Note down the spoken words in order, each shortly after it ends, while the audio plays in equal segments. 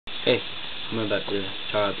Hey, I'm about to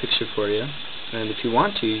draw a picture for you, and if you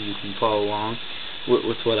want to, you can follow along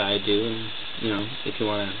with what I do, and if you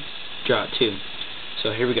want to draw it too.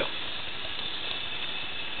 So here we go.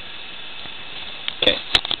 Okay.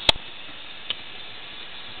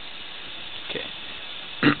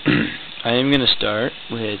 I am going to start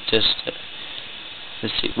with just,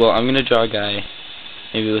 let's see, well, I'm going to draw a guy,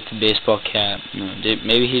 maybe with a baseball cap. No,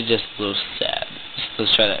 maybe he's just a little sad.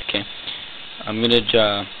 Let's try that, okay? I'm going to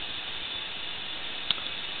draw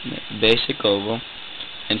basic oval,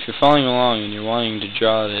 and if you're following along and you're wanting to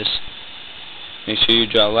draw this, make sure you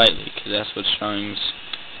draw lightly, because that's what drawing's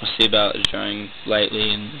mostly about, is drawing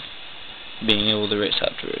lightly and being able to erase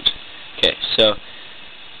afterwards. Okay, so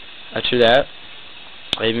after that,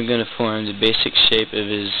 I'm going to form the basic shape of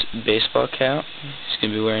his baseball cap. He's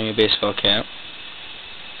going to be wearing a baseball cap.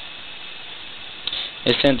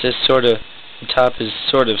 In a sense, it's sort of, the top is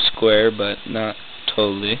sort of square, but not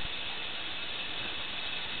totally.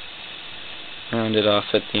 Round it off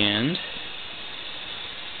at the end.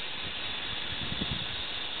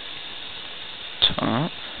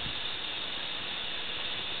 Top.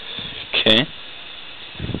 Okay.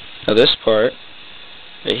 Now this part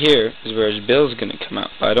right here is where his bill is going to come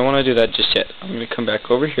out. But I don't want to do that just yet. I'm going to come back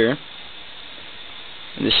over here.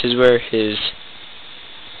 And this is where his...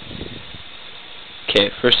 Okay,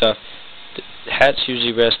 first off, the hats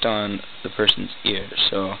usually rest on the person's ear,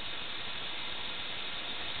 so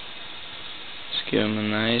let's give him a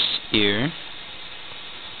nice ear,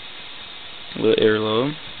 a little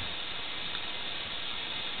earlobe.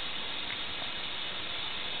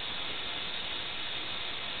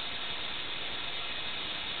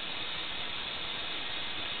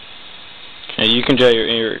 Okay, you can draw your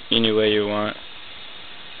ear any way you want.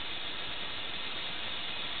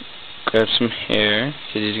 Grab some hair,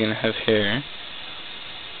 because he's going to have hair.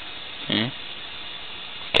 Okay.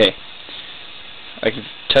 Okay. I can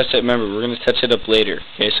touch that. Remember, we're going to touch it up later.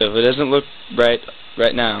 Okay, so if it doesn't look right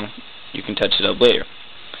now, you can touch it up later.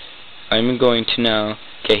 I'm going to now...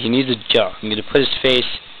 Okay, he needs a jaw. I'm going to put his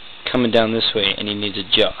face coming down this way, and he needs a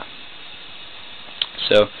jaw.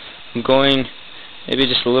 So, I'm going maybe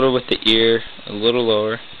just a little with the ear, a little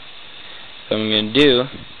lower. What I'm going to do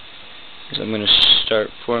is I'm going to start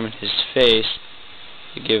forming his face,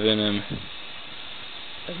 giving him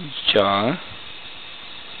a jaw.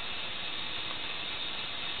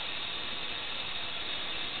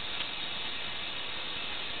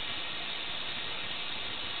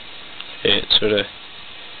 Okay, it's sort of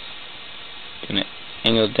going to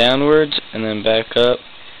angle downwards and then back up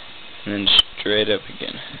and then straight up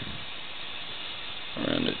again.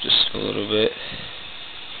 Around it just a little bit.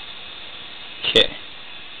 Okay.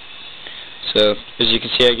 So, as you can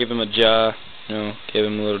see, I give him a jaw, give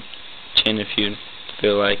him a little chin if you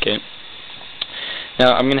feel like it.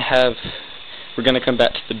 Now, we're going to come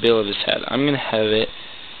back to the bill of his head. I'm going to have it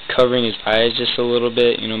covering his eyes just a little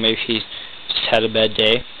bit. Maybe he's just had a bad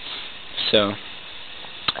day. So,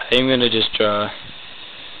 I'm going to just draw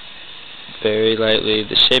very lightly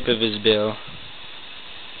the shape of his bill.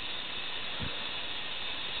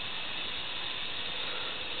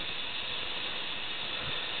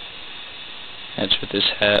 Match with this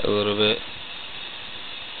hat a little bit.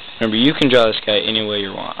 Remember, you can draw this guy any way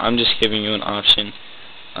you want. I'm just giving you an option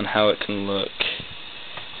on how it can look.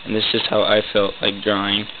 And this is how I felt like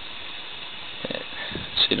drawing it.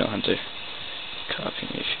 So you don't have to copy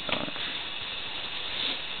me if you don't.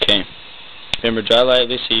 Okay. Remember, draw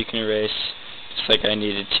lightly so you can erase just like I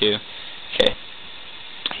needed to. Okay.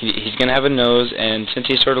 He's going to have a nose, and since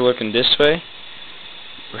he's sort of looking this way,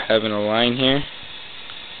 we're having a line here.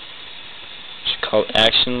 It's called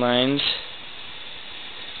action lines.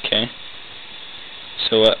 Okay.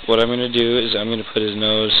 So what I'm going to do is I'm going to put his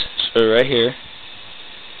nose sort of right here.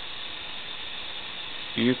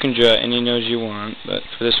 You can draw any nose you want, but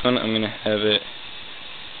for this one I'm going to have it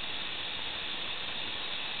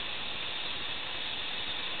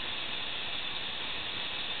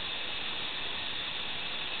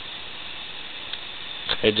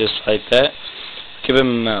okay, just like that. Give him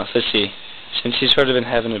a mouth. Let's see. Since he's sort of been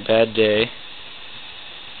having a bad day,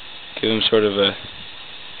 give him sort of a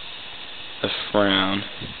frown.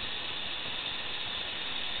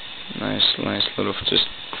 Nice little just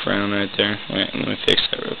frown right there. Wait, let me fix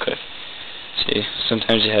that real quick. See,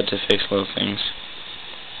 sometimes you had to fix little things.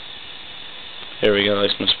 There we go,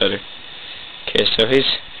 that's much better. Okay, so he's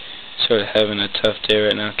sort of having a tough day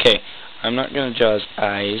right now. Okay, I'm not going to draw his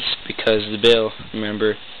eyes because the bill,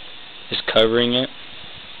 remember, is covering it.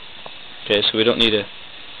 Okay, so we don't need to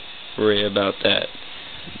worry about that.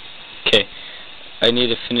 Okay, I need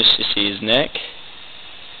to finish to see his neck.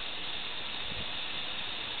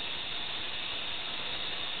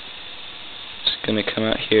 going to come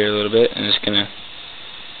out here a little bit, and it's going to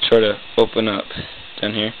sort of open up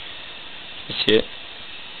down here. You see it?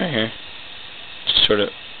 Right here. Just sort of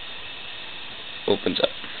opens up.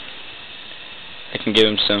 I can give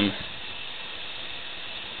him some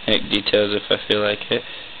neck details if I feel like it.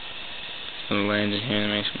 Some lines in here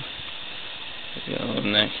that makes him got a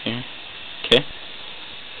little neck here. Okay.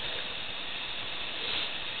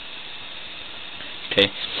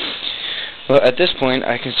 Okay. Well, at this point,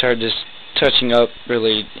 I can start just touching up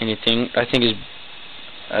really anything. I think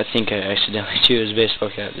I accidentally drew his baseball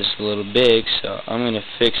cap just a little big, so I'm going to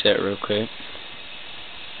fix that real quick.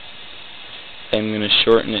 I'm going to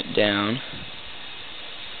shorten it down.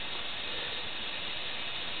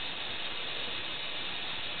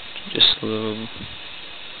 Just a little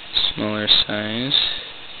smaller size.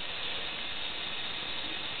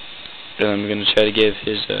 And I'm going to try to give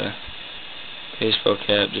his baseball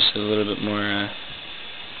cap just a little bit more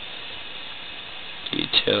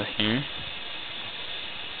detail here.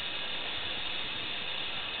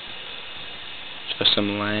 Draw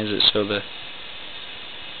some lines that show the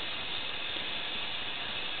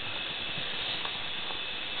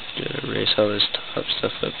erase all this top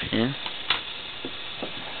stuff up here.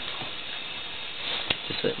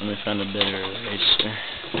 Let me find a better eraser.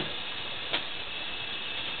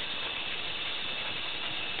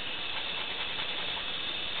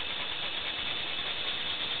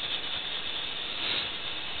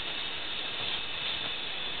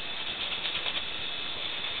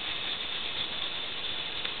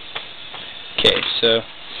 Okay, so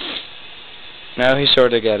now he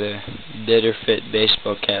sort of got a better fit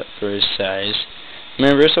baseball cap for his size.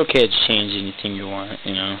 Remember, it's okay to change anything you want,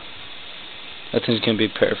 you know. Nothing's going to be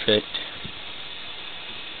perfect.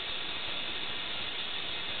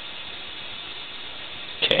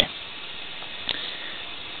 Okay.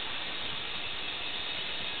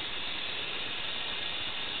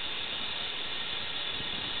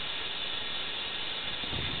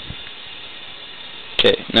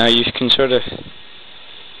 Okay, now you can sort of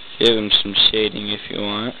give him some shading if you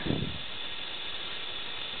want.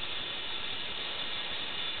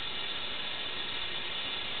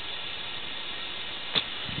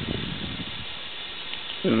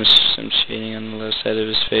 Give him some shading on the left side of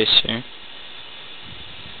his face here.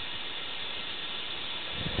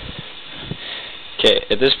 Okay,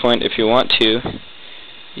 at this point, if you want to,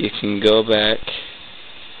 you can go back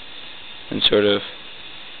and sort of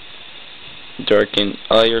darken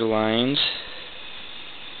all your lines.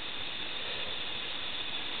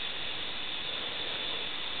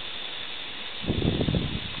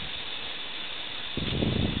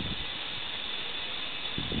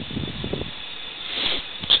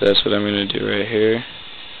 So that's what I'm going to do right here.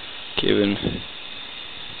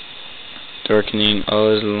 Darkening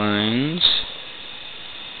all his lines.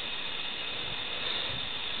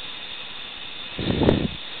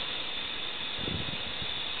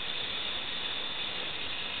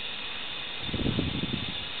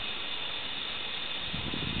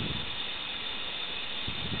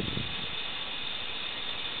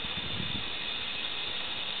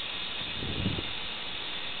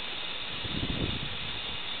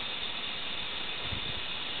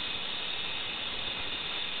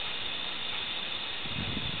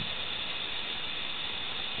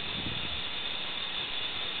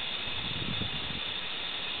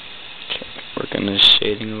 Working this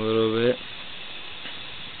shading a little bit.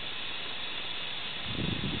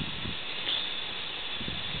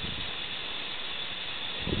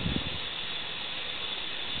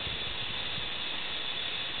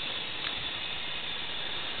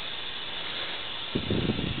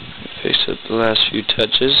 Fix up the last few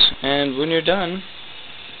touches, and when you're done,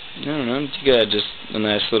 I don't know, you got just a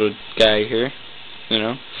nice little guy here, you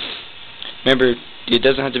know. Remember, it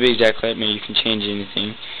doesn't have to be exactly like me, you can change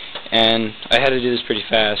anything. And I had to do this pretty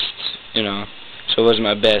fast, you know, so it wasn't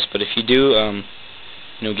my best, but if you do,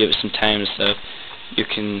 you know, give it some time and stuff, you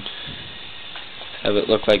can have it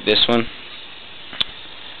look like this one.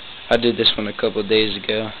 I did this one a couple of days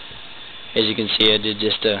ago. As you can see, I did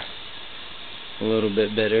just a little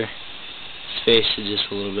bit better. His face is just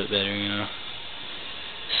a little bit better, you know.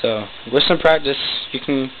 So, with some practice, you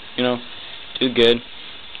can, you know, do good.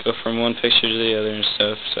 Go from one picture to the other and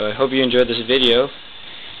stuff. So I hope you enjoyed this video.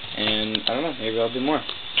 And I don't know, maybe I'll do more.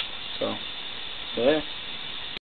 So, see you later.